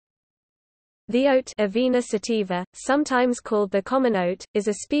The oat, Avena sativa, sometimes called the common oat, is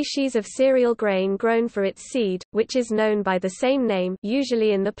a species of cereal grain grown for its seed, which is known by the same name,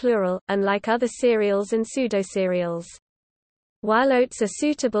 usually in the plural, unlike other cereals and pseudocereals. While oats are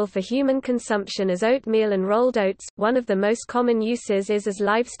suitable for human consumption as oatmeal and rolled oats, one of the most common uses is as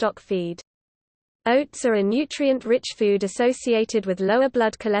livestock feed. Oats are a nutrient-rich food associated with lower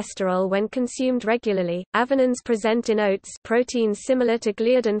blood cholesterol when consumed regularly. Avenins present in oats, proteins similar to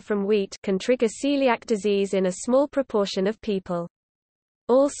gliadin from wheat, can trigger celiac disease in a small proportion of people.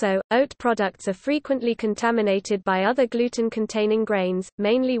 Also, oat products are frequently contaminated by other gluten-containing grains,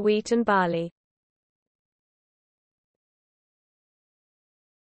 mainly wheat and barley.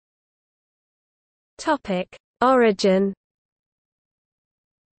 Topic: Origin.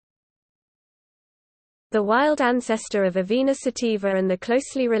 The wild ancestor of Avena sativa and the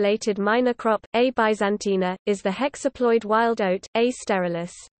closely related minor crop, A. byzantina, is the hexaploid wild oat, A.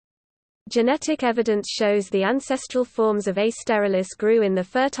 sterilis. Genetic evidence shows the ancestral forms of A. sterilis grew in the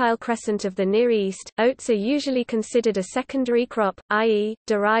Fertile Crescent of the Near East. Oats are usually considered a secondary crop, i.e.,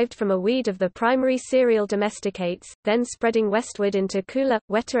 derived from a weed of the primary cereal domesticates, then spreading westward into cooler,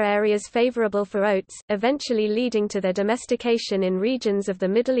 wetter areas favorable for oats, eventually leading to their domestication in regions of the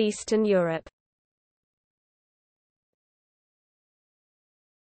Middle East and Europe.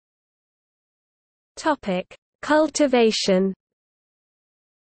 Cultivation.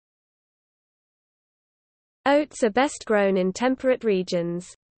 Oats are best grown in temperate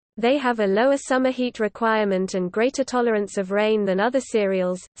regions. They have a lower summer heat requirement and greater tolerance of rain than other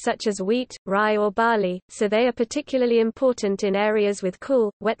cereals, such as wheat, rye or barley, so they are particularly important in areas with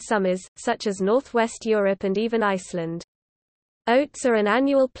cool, wet summers, such as northwest Europe and even Iceland. Oats are an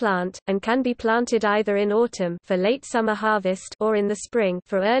annual plant, and can be planted either in autumn for late summer harvest or in the spring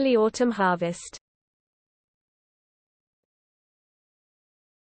for early autumn harvest.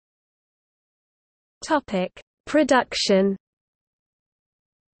 Production.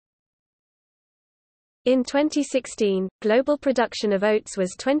 In 2016, global production of oats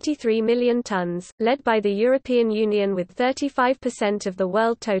was 23 million tons, led by the European Union with 35% of the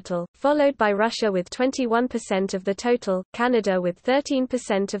world total, followed by Russia with 21% of the total, Canada with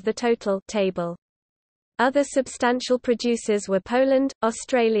 13% of the total. Table. Other substantial producers were Poland,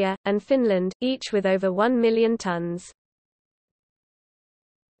 Australia, and Finland, each with over 1 million tons.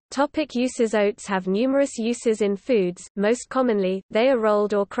 Uses. Oats have numerous uses in foods. Most commonly, they are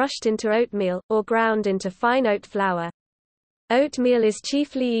rolled or crushed into oatmeal, or ground into fine oat flour. Oatmeal is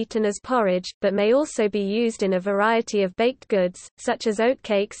chiefly eaten as porridge, but may also be used in a variety of baked goods, such as oat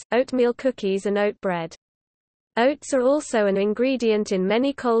cakes, oatmeal cookies and oat bread. Oats are also an ingredient in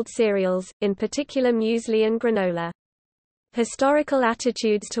many cold cereals, in particular muesli and granola. Historical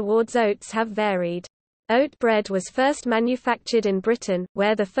attitudes towards oats have varied. Oat bread was first manufactured in Britain,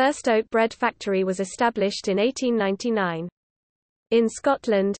 where the first oat bread factory was established in 1899. In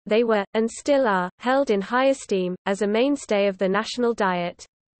Scotland, they were, and still are, held in high esteem, as a mainstay of the national diet.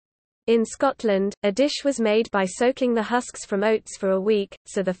 In Scotland, a dish was made by soaking the husks from oats for a week,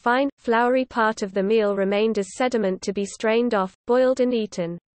 so the fine, floury part of the meal remained as sediment to be strained off, boiled and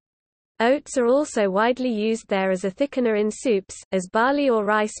eaten. Oats are also widely used there as a thickener in soups, as barley or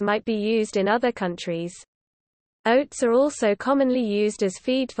rice might be used in other countries. Oats are also commonly used as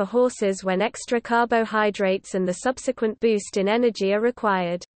feed for horses when extra carbohydrates and the subsequent boost in energy are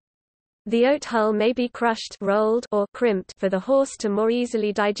required. The oat hull may be crushed, rolled, or crimped for the horse to more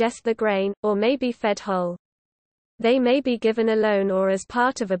easily digest the grain, or may be fed whole. They may be given alone or as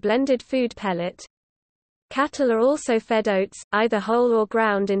part of a blended food pellet. Cattle are also fed oats, either whole or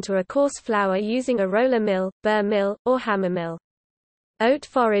ground into a coarse flour using a roller mill, burr mill, or hammer mill. Oat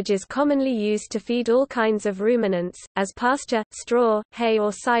forage is commonly used to feed all kinds of ruminants, as pasture, straw, hay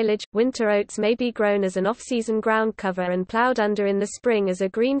or silage. Winter oats may be grown as an off-season ground cover and plowed under in the spring as a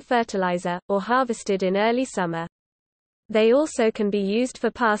green fertilizer, or harvested in early summer. They also can be used for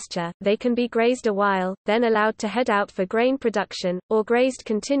pasture. They can be grazed a while, then allowed to head out for grain production, or grazed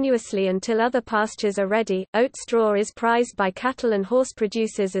continuously until other pastures are ready. Oat straw is prized by cattle and horse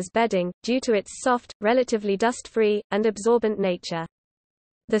producers as bedding, due to its soft, relatively dust-free, and absorbent nature.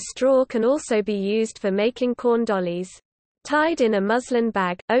 The straw can also be used for making corn dollies. Tied in a muslin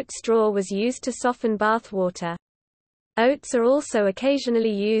bag, oat straw was used to soften bath water. Oats are also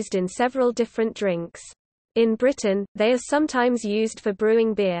occasionally used in several different drinks. In Britain, they are sometimes used for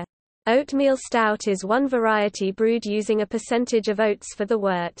brewing beer. Oatmeal stout is one variety brewed using a percentage of oats for the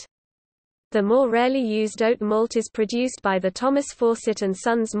wort. The more rarely used oat malt is produced by the Thomas Fawcett and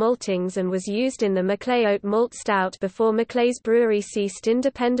Sons Maltings and was used in the Maclay Oat Malt Stout before Maclay's brewery ceased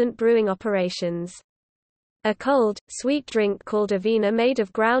independent brewing operations. A cold, sweet drink called avena made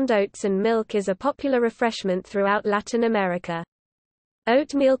of ground oats and milk is a popular refreshment throughout Latin America.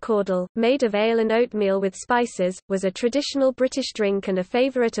 Oatmeal cordial, made of ale and oatmeal with spices, was a traditional British drink and a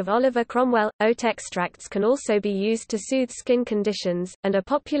favourite of Oliver Cromwell. Oat extracts can also be used to soothe skin conditions, and are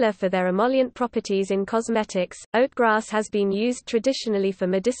popular for their emollient properties in cosmetics. Oatgrass has been used traditionally for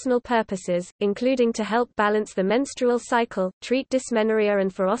medicinal purposes, including to help balance the menstrual cycle, treat dysmenorrhea,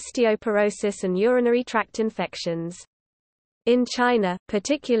 and for osteoporosis and urinary tract infections. In China,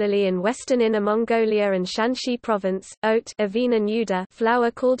 particularly in western Inner Mongolia and Shanxi province, oat avena nuda flour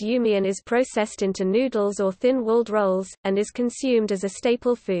called yumian is processed into noodles or thin-walled rolls, and is consumed as a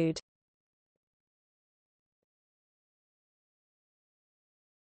staple food.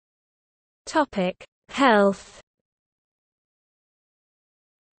 Health.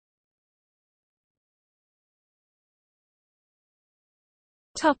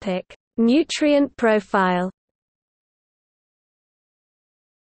 Nutrient profile.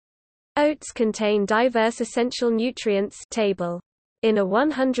 Oats contain diverse essential nutrients. Table. In a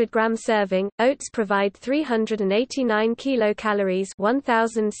 100-gram serving, oats provide 389 kilocalories,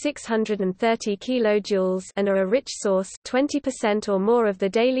 1,630 kilojoules, and are a rich source, 20% or more of the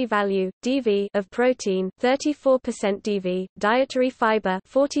daily value (DV) of protein, 34% DV, dietary fiber,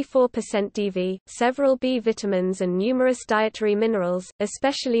 44% DV, several B vitamins, and numerous dietary minerals,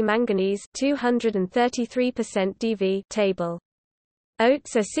 especially manganese, 233% DV. Table.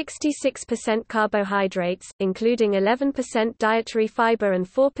 Oats are 66% carbohydrates, including 11% dietary fiber and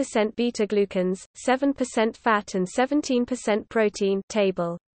 4% beta-glucans, 7% fat and 17% protein.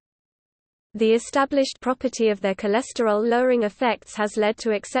 Table. The established property of their cholesterol-lowering effects has led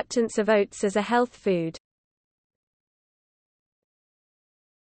to acceptance of oats as a health food.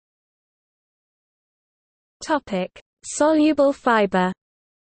 Soluble fiber.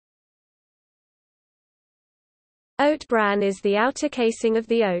 Oat bran is the outer casing of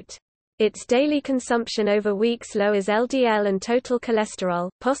the oat. Its daily consumption over weeks lowers LDL and total cholesterol,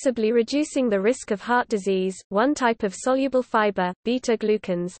 possibly reducing the risk of heart disease. One type of soluble fiber,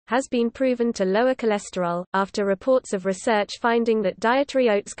 beta-glucans, has been proven to lower cholesterol. After reports of research finding that dietary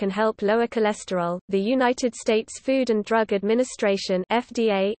oats can help lower cholesterol, the United States Food and Drug Administration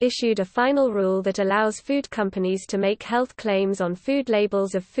 (FDA) issued a final rule that allows food companies to make health claims on food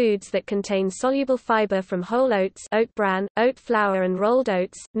labels of foods that contain soluble fiber from whole oats, oat bran, oat flour, and rolled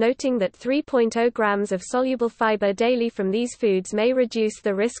oats, noting that 3.0 grams of soluble fiber daily from these foods may reduce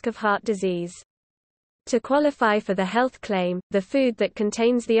the risk of heart disease. To qualify for the health claim, the food that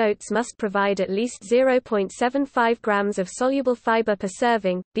contains the oats must provide at least 0.75 grams of soluble fiber per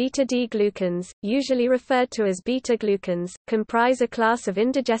serving. Beta-D-glucans, usually referred to as beta-glucans, comprise a class of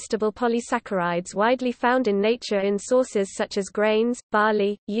indigestible polysaccharides widely found in nature in sources such as grains,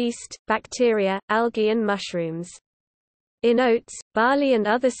 barley, yeast, bacteria, algae, and mushrooms. In oats, barley, and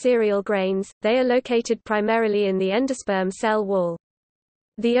other cereal grains, they are located primarily in the endosperm cell wall.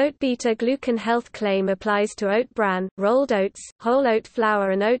 The oat beta-glucan health claim applies to oat bran, rolled oats, whole oat flour,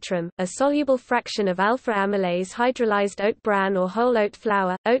 and oatrum, a soluble fraction of alpha-amylase hydrolyzed oat bran or whole oat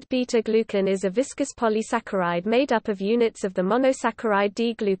flour. Oat beta-glucan is a viscous polysaccharide made up of units of the monosaccharide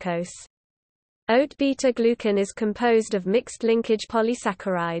D-glucose. Oat beta-glucan is composed of mixed linkage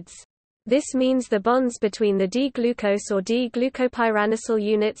polysaccharides. This means the bonds between the D-glucose or D-glucopyranosyl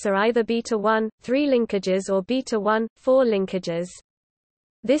units are either beta-1, 3 linkages or beta-1, 4 linkages.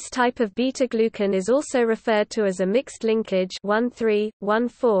 This type of beta-glucan is also referred to as a mixed linkage 1,3,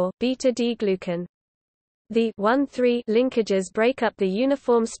 1,4 beta-D-glucan. The 1,3 linkages break up the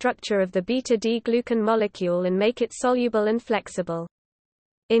uniform structure of the beta-D-glucan molecule and make it soluble and flexible.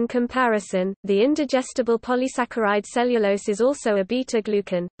 In comparison, the indigestible polysaccharide cellulose is also a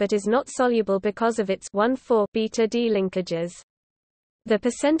beta-glucan, but is not soluble because of its 1,4 beta-D linkages. The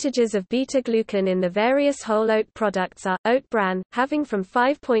percentages of beta-glucan in the various whole oat products are, oat bran, having from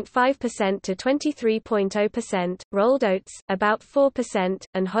 5.5% to 23.0%, rolled oats, about 4%,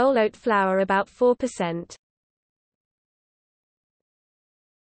 and whole oat flour about 4%.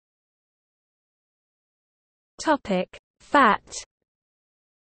 Fat.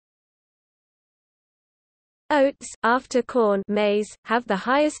 Oats, after corn, maize, have the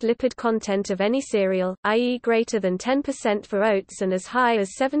highest lipid content of any cereal, i.e. greater than 10% for oats and as high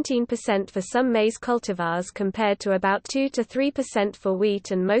as 17% for some maize cultivars compared to about 2 to 3% for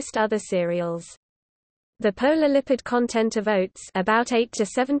wheat and most other cereals. The polar lipid content of oats, about 8 to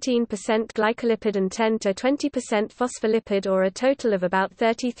 17% glycolipid and 10 to 20% phospholipid, or a total of about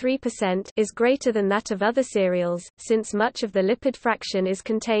 33%, is greater than that of other cereals, since much of the lipid fraction is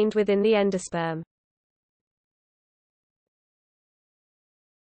contained within the endosperm.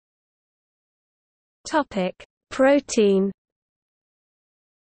 Protein.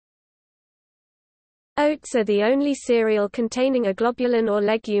 Oats are the only cereal containing a globulin or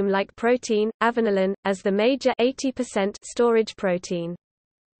legume-like protein, avenolin, as the major 80% storage protein.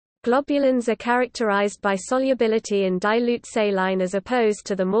 Globulins are characterized by solubility in dilute saline as opposed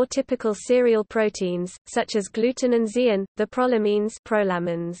to the more typical cereal proteins, such as gluten and zein, the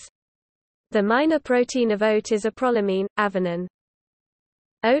prolamins. The minor protein of oat is a prolamine, avenine.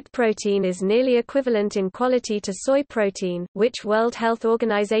 Oat protein is nearly equivalent in quality to soy protein, which World Health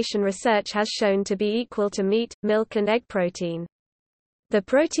Organization research has shown to be equal to meat, milk and egg protein. The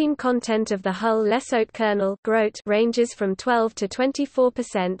protein content of the hull-less oat kernel groat ranges from 12 to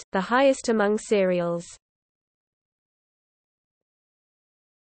 24%, the highest among cereals.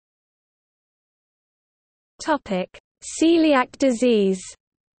 Celiac disease.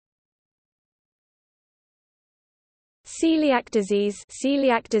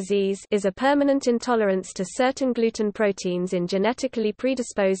 Celiac disease is a permanent intolerance to certain gluten proteins in genetically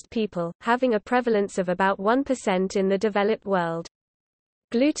predisposed people, having a prevalence of about 1% in the developed world.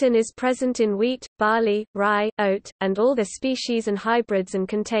 Gluten is present in wheat, barley, rye, oat, and all the species and hybrids and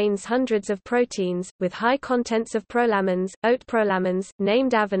contains hundreds of proteins, with high contents of prolamins. Oat prolamins,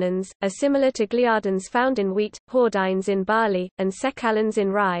 named avenins, are similar to gliadins found in wheat, hordeins in barley, and secalins in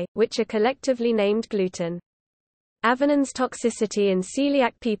rye, which are collectively named gluten. Avenin's toxicity in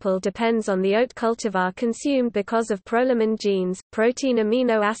celiac people depends on the oat cultivar consumed because of prolamin genes, protein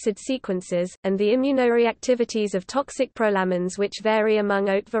amino acid sequences, and the immunoreactivities of toxic prolamins which vary among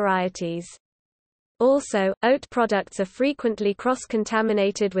oat varieties. Also, oat products are frequently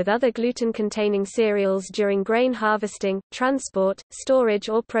cross-contaminated with other gluten-containing cereals during grain harvesting, transport, storage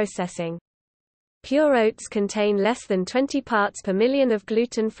or processing. Pure oats contain less than 20 parts per million of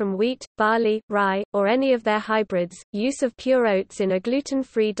gluten from wheat, barley, rye, or any of their hybrids. Use of pure oats in a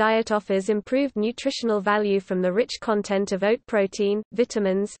gluten-free diet offers improved nutritional value from the rich content of oat protein,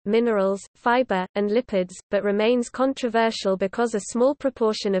 vitamins, minerals, fiber, and lipids, but remains controversial because a small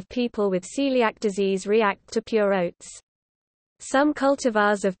proportion of people with celiac disease react to pure oats. Some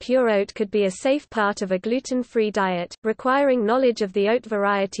cultivars of pure oat could be a safe part of a gluten-free diet, requiring knowledge of the oat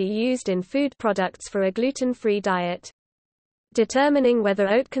variety used in food products for a gluten-free diet. Determining whether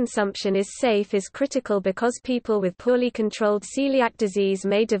oat consumption is safe is critical because people with poorly controlled celiac disease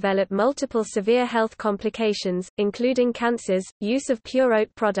may develop multiple severe health complications, including cancers. Use of pure oat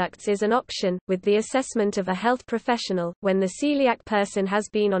products is an option, with the assessment of a health professional, when the celiac person has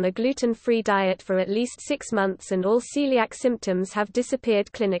been on a gluten-free diet for at least 6 months and all celiac symptoms have disappeared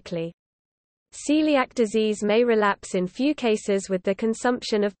clinically. Celiac disease may relapse in few cases with the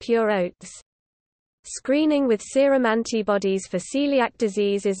consumption of pure oats. Screening with serum antibodies for celiac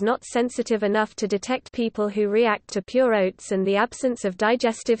disease is not sensitive enough to detect people who react to pure oats, and the absence of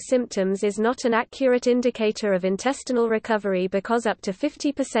digestive symptoms is not an accurate indicator of intestinal recovery because up to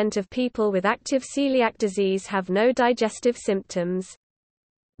 50% of people with active celiac disease have no digestive symptoms.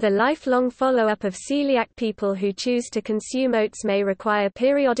 The lifelong follow-up of celiac people who choose to consume oats may require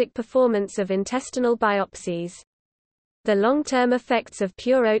periodic performance of intestinal biopsies. The long-term effects of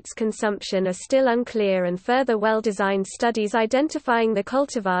pure oats consumption are still unclear, and further well-designed studies identifying the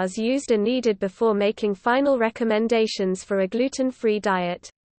cultivars used are needed before making final recommendations for a gluten-free diet.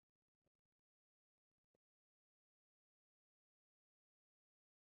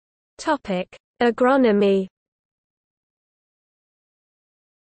 Agronomy.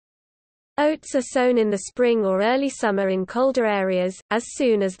 Oats are sown in the spring or early summer in colder areas, as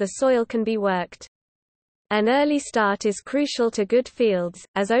soon as the soil can be worked. An early start is crucial to good fields,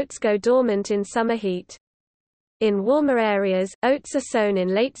 as oats go dormant in summer heat. In warmer areas, oats are sown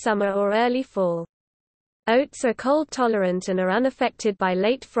in late summer or early fall. Oats are cold tolerant and are unaffected by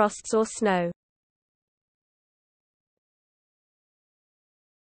late frosts or snow.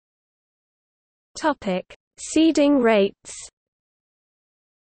 Seeding rates.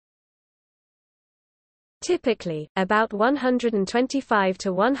 Typically, about 125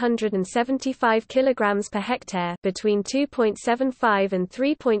 to 175 kilograms per hectare, between 2.75 and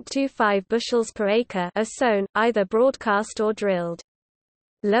 3.25 bushels per acre, are sown, either broadcast or drilled.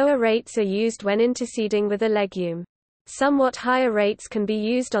 Lower rates are used when interseeding with a legume. Somewhat higher rates can be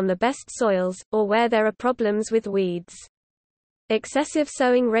used on the best soils, or where there are problems with weeds. Excessive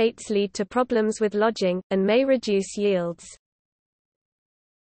sowing rates lead to problems with lodging, and may reduce yields.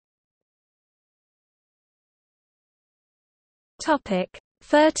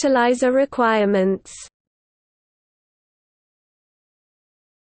 Fertilizer requirements.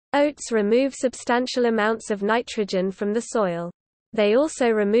 Oats remove substantial amounts of nitrogen from the soil. They also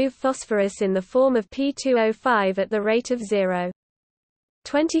remove phosphorus in the form of P2O5 at the rate of 0.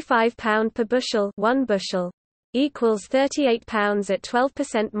 £25 per bushel, 1 bushel, equals 38 pounds at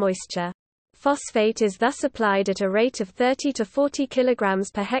 12% moisture. Phosphate is thus applied at a rate of 30 to 40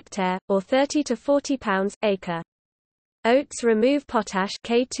 kg per hectare, or 30 to 40 pounds acre. Oats remove potash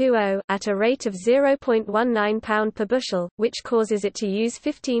K2O at a rate of 0.19 pound per bushel, which causes it to use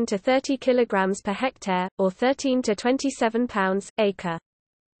 15 to 30 kg per hectare, or 13 to 27 pounds acre.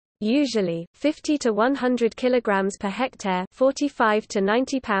 Usually, 50 to 100 kg per hectare, 45 to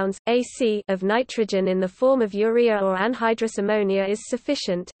 90 pounds AC of nitrogen in the form of urea or anhydrous ammonia is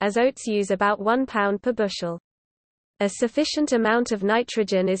sufficient, as oats use about 1 pound per bushel. A sufficient amount of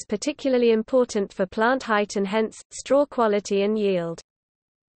nitrogen is particularly important for plant height and hence, straw quality and yield.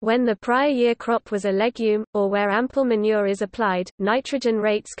 When the prior year crop was a legume, or where ample manure is applied, nitrogen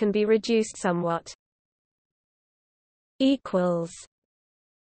rates can be reduced somewhat.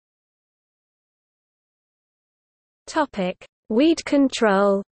 Weed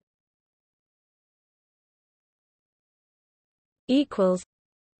control.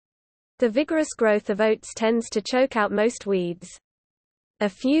 The vigorous growth of oats tends to choke out most weeds. A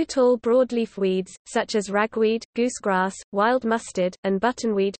few tall broadleaf weeds, such as ragweed, goosegrass, wild mustard, and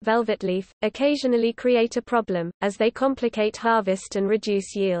buttonweed velvetleaf, occasionally create a problem, as they complicate harvest and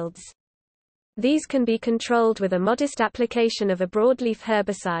reduce yields. These can be controlled with a modest application of a broadleaf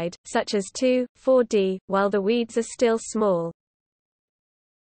herbicide, such as 2,4-D, while the weeds are still small.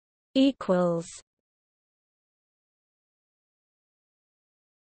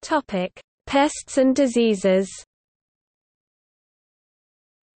 Pests and diseases.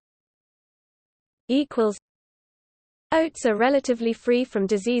 Oats are relatively free from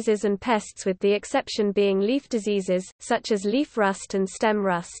diseases and pests, with the exception being leaf diseases, such as leaf rust and stem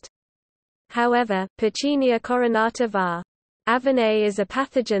rust. However, Puccinia coronata var. Avinae is a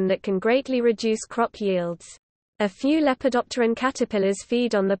pathogen that can greatly reduce crop yields. A few lepidopteran caterpillars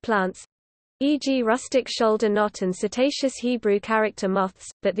feed on the plants, e.g. rustic shoulder knot and Cetaceous Hebrew character moths,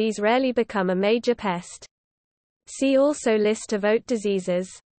 but these rarely become a major pest. See also List of oat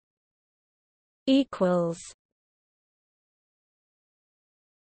diseases.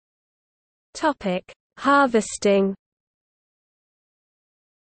 Harvesting.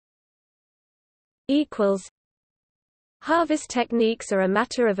 Harvest techniques are a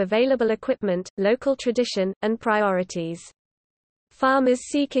matter of available equipment, local tradition, and priorities. Farmers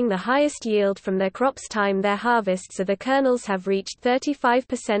seeking the highest yield from their crops time their harvests so the kernels have reached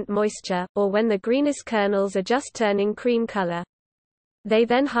 35% moisture, or when the greenest kernels are just turning cream color. They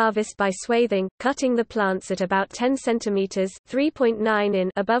then harvest by swathing, cutting the plants at about 10 cm (3.9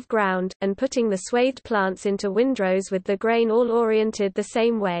 in) above ground, and putting the swathed plants into windrows with the grain all oriented the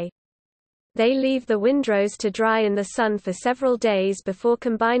same way. They leave the windrows to dry in the sun for several days before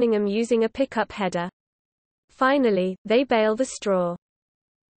combining them using a pickup header. Finally, they bale the straw.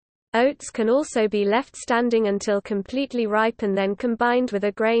 Oats can also be left standing until completely ripe and then combined with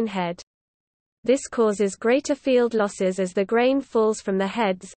a grain head. This causes greater field losses as the grain falls from the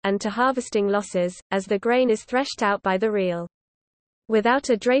heads, and to harvesting losses, as the grain is threshed out by the reel. Without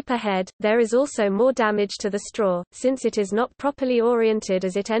a draper head, there is also more damage to the straw, since it is not properly oriented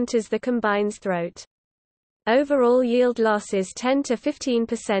as it enters the combine's throat. Overall yield loss is 10 to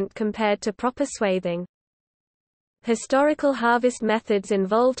 15% compared to proper swathing. Historical harvest methods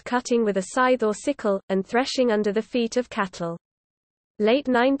involved cutting with a scythe or sickle, and threshing under the feet of cattle. Late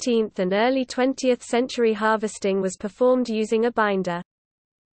 19th and early 20th century harvesting was performed using a binder.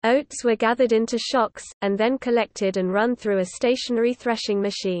 Oats were gathered into shocks, and then collected and run through a stationary threshing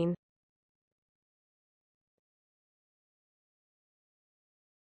machine.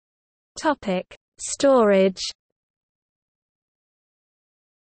 Storage.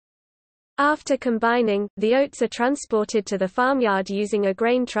 After combining, the oats are transported to the farmyard using a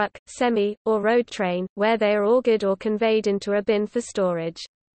grain truck, semi, or road train, where they are augered or conveyed into a bin for storage.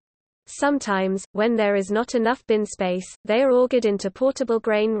 Sometimes, when there is not enough bin space, they are augered into portable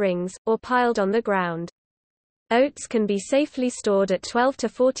grain rings, or piled on the ground. Oats can be safely stored at 12 to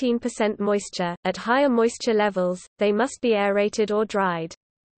 14% moisture. At higher moisture levels, they must be aerated or dried.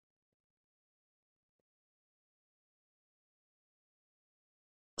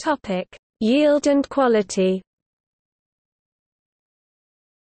 Yield and quality.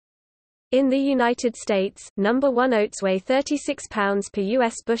 In the United States, number 1 oats weigh 36 pounds per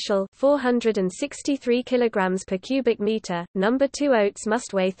U.S. bushel, 463 kilograms per cubic meter. Number 2 oats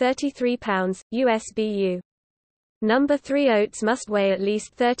must weigh 33 pounds, U.S. BU. Number 3 oats must weigh at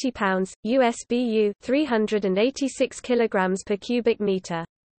least 30 pounds, U.S. BU, 386 kilograms per cubic meter.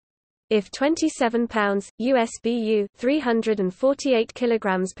 If 27 pounds, USBU 348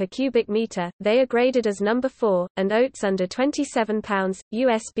 kilograms per cubic meter, they are graded as number 4, and oats under 27 pounds,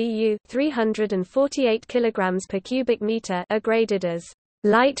 USBU 348 kilograms per cubic meter are graded as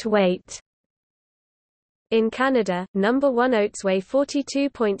lightweight. In Canada, number 1 oats weigh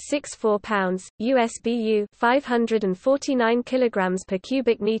 42.64 pounds, USBU 549 kilograms per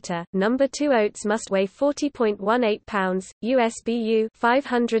cubic meter. Number 2 oats must weigh 40.18 pounds, USBU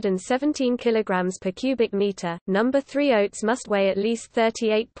 517 kilograms per cubic meter. Number 3 oats must weigh at least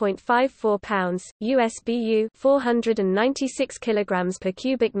 38.54 pounds, USBU 496 kilograms per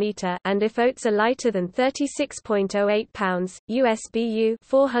cubic meter, and if oats are lighter than 36.08 pounds, USBU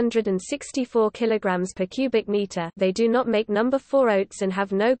 464 kilograms per cubic meter, they do not make number 4 oats and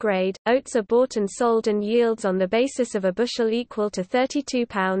have no grade. Oats are bought and sold and yields on the basis of a bushel equal to 32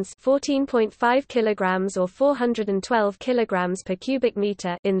 pounds, 14.5 kilograms or 412 kilograms per cubic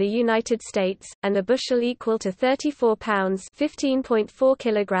meter in the United States, and a bushel equal to 34 pounds, 15.4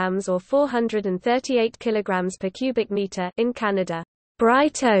 kilograms or 438 kilograms per cubic meter in Canada.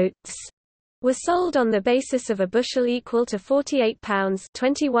 Bright oats were sold on the basis of a bushel equal to 48 pounds,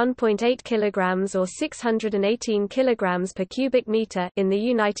 21.8 kilograms or 618 kilograms per cubic meter in the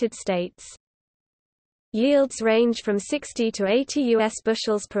United States. Yields range from 60 to 80 US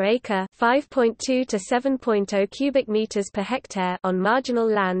bushels per acre, 5.2 to 7.0 cubic meters per hectare on marginal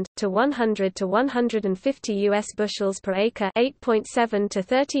land, to 100 to 150 US bushels per acre, 8.7 to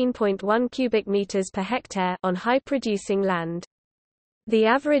 13.1 cubic meters per hectare on high-producing land. The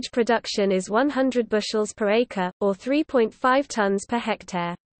average production is 100 bushels per acre, or 3.5 tons per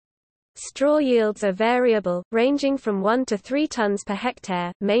hectare. Straw yields are variable, ranging from 1 to 3 tons per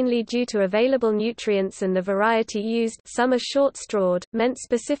hectare, mainly due to available nutrients and the variety used. Some are short-strawed, meant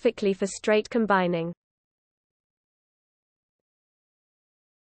specifically for straight combining.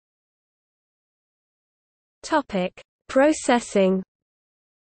 Processing.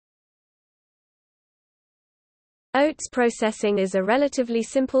 Oats processing is a relatively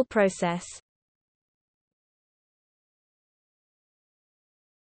simple process.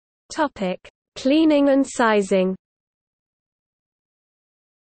 Cleaning and sizing.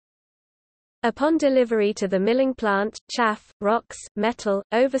 Upon delivery to the milling plant, chaff, rocks, metal,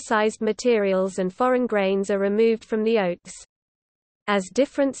 oversized materials and foreign grains are removed from the oats. As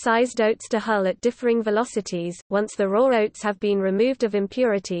different-sized oats dehull at differing velocities, once the raw oats have been removed of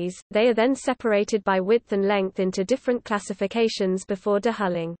impurities, they are then separated by width and length into different classifications before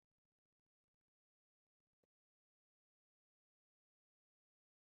dehulling.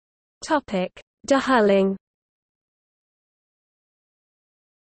 Dehulling.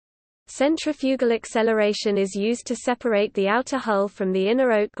 Centrifugal acceleration is used to separate the outer hull from the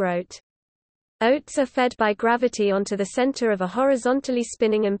inner oat groat. Oats are fed by gravity onto the center of a horizontally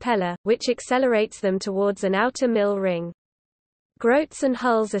spinning impeller, which accelerates them towards an outer mill ring. Groats and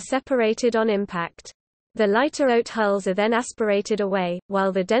hulls are separated on impact. The lighter oat hulls are then aspirated away,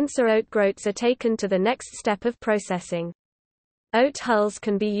 while the denser oat groats are taken to the next step of processing. Oat hulls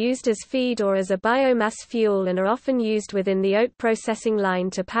can be used as feed or as a biomass fuel and are often used within the oat processing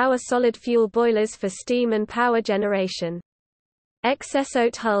line to power solid fuel boilers for steam and power generation. Excess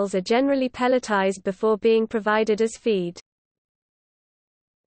oat hulls are generally pelletized before being provided as feed.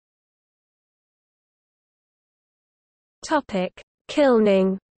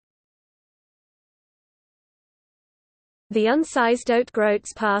 Kilning. The unsized oat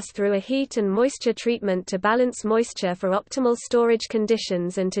groats pass through a heat and moisture treatment to balance moisture for optimal storage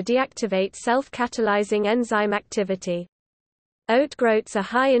conditions and to deactivate self-catalyzing enzyme activity. Oat groats are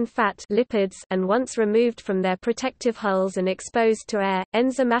high in fat lipids, and once removed from their protective hulls and exposed to air,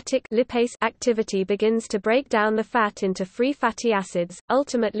 enzymatic lipase activity begins to break down the fat into free fatty acids,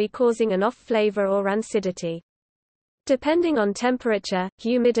 ultimately causing an off flavor or rancidity. Depending on temperature,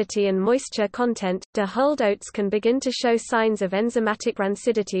 humidity and moisture content, dehulled oats can begin to show signs of enzymatic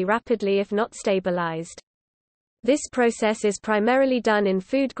rancidity rapidly if not stabilized. This process is primarily done in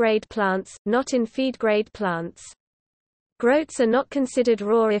food-grade plants, not in feed-grade plants. Groats are not considered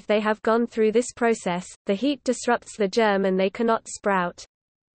raw if they have gone through this process. The heat disrupts the germ and they cannot sprout.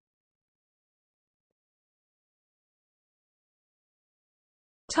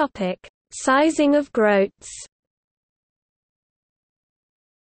 Sizing of groats.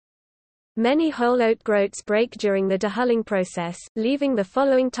 Many whole oat groats break during the dehulling process, leaving the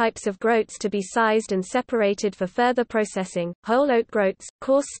following types of groats to be sized and separated for further processing: whole oat groats,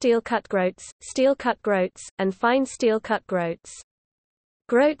 coarse steel-cut groats, and fine steel-cut groats.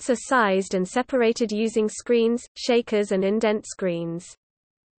 Groats are sized and separated using screens, shakers and indent screens.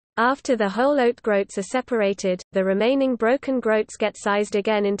 After the whole oat groats are separated, the remaining broken groats get sized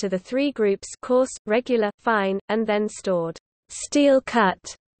again into the three groups: coarse, regular, fine, and then stored. Steel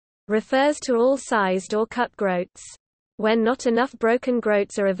cut refers to all sized or cut groats. When not enough broken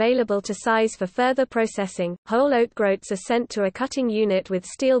groats are available to size for further processing, whole oat groats are sent to a cutting unit with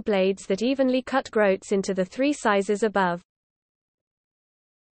steel blades that evenly cut groats into the three sizes above.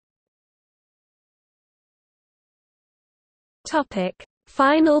 Topic: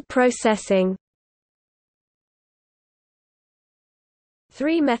 Final processing.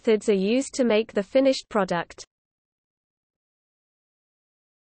 Three methods are used to make the finished product.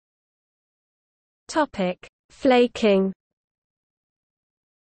 Topic: Flaking.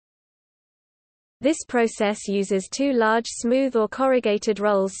 This process uses two large smooth or corrugated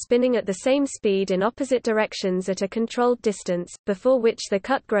rolls spinning at the same speed in opposite directions at a controlled distance, before which the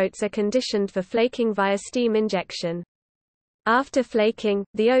cut groats are conditioned for flaking via steam injection. After flaking,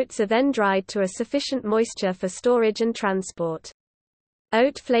 the oats are then dried to a sufficient moisture for storage and transport.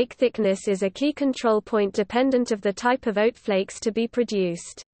 Oat flake thickness is a key control point dependent of the type of oat flakes to be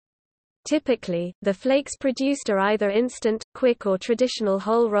produced. Typically, the flakes produced are either instant, quick or traditional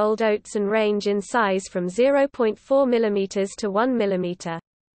whole rolled oats and range in size from 0.4 mm to 1 mm.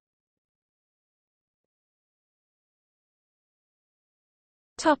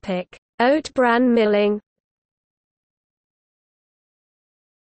 Topic: Oat bran milling.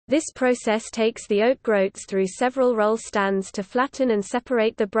 This process takes the oat groats through several roll stands to flatten and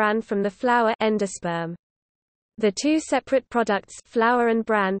separate the bran from the flour endosperm. The two separate products, flour and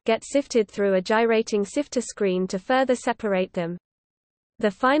bran, get sifted through a gyrating sifter screen to further separate them.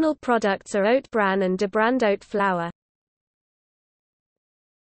 The final products are oat bran and debranned oat flour.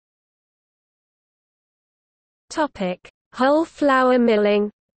 Topic: Whole flour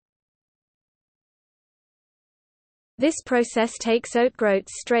milling. This process takes oat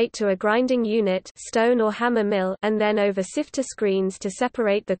groats straight to a grinding unit, stone or hammer mill, and then over sifter screens to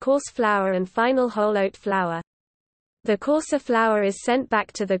separate the coarse flour and final whole oat flour. The coarser flour is sent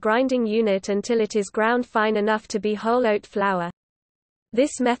back to the grinding unit until it is ground fine enough to be whole oat flour.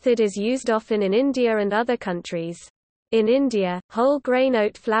 This method is used often in India and other countries. In India, whole grain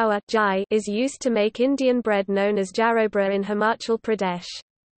oat flour is used to make Indian bread known as jarobra in Himachal Pradesh.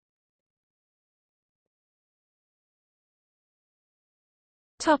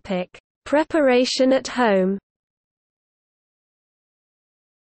 Topic: Preparation at home.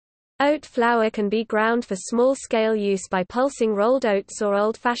 Oat flour can be ground for small-scale use by pulsing rolled oats or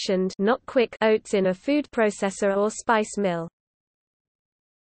old-fashioned not quick oats in a food processor or spice mill.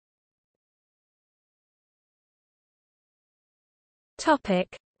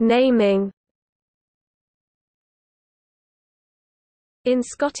 Topic: Naming. In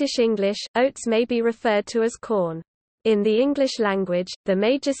Scottish English, oats may be referred to as corn. In the English language, the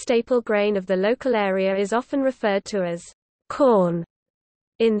major staple grain of the local area is often referred to as corn.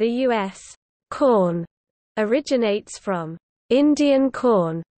 In the U.S., corn originates from Indian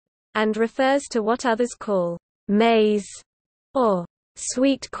corn and refers to what others call maize or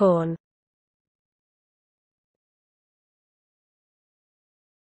sweet corn.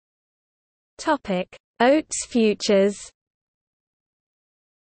 Topic: Oats futures.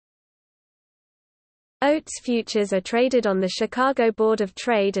 Oats futures are traded on the Chicago Board of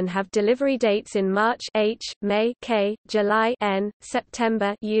Trade and have delivery dates in March H, May K, July N,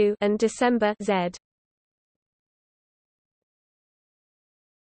 September U, and December Z.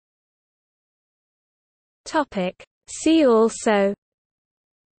 Topic: See also.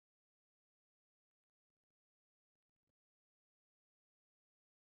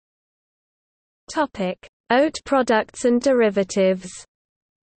 Topic: Oat products and derivatives.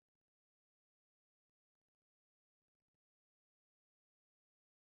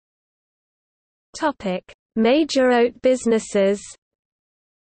 Topic: Major oat businesses.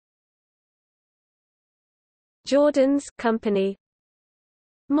 Jordan's Company,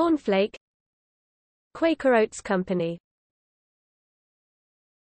 Mornflake, Quaker Oats Company.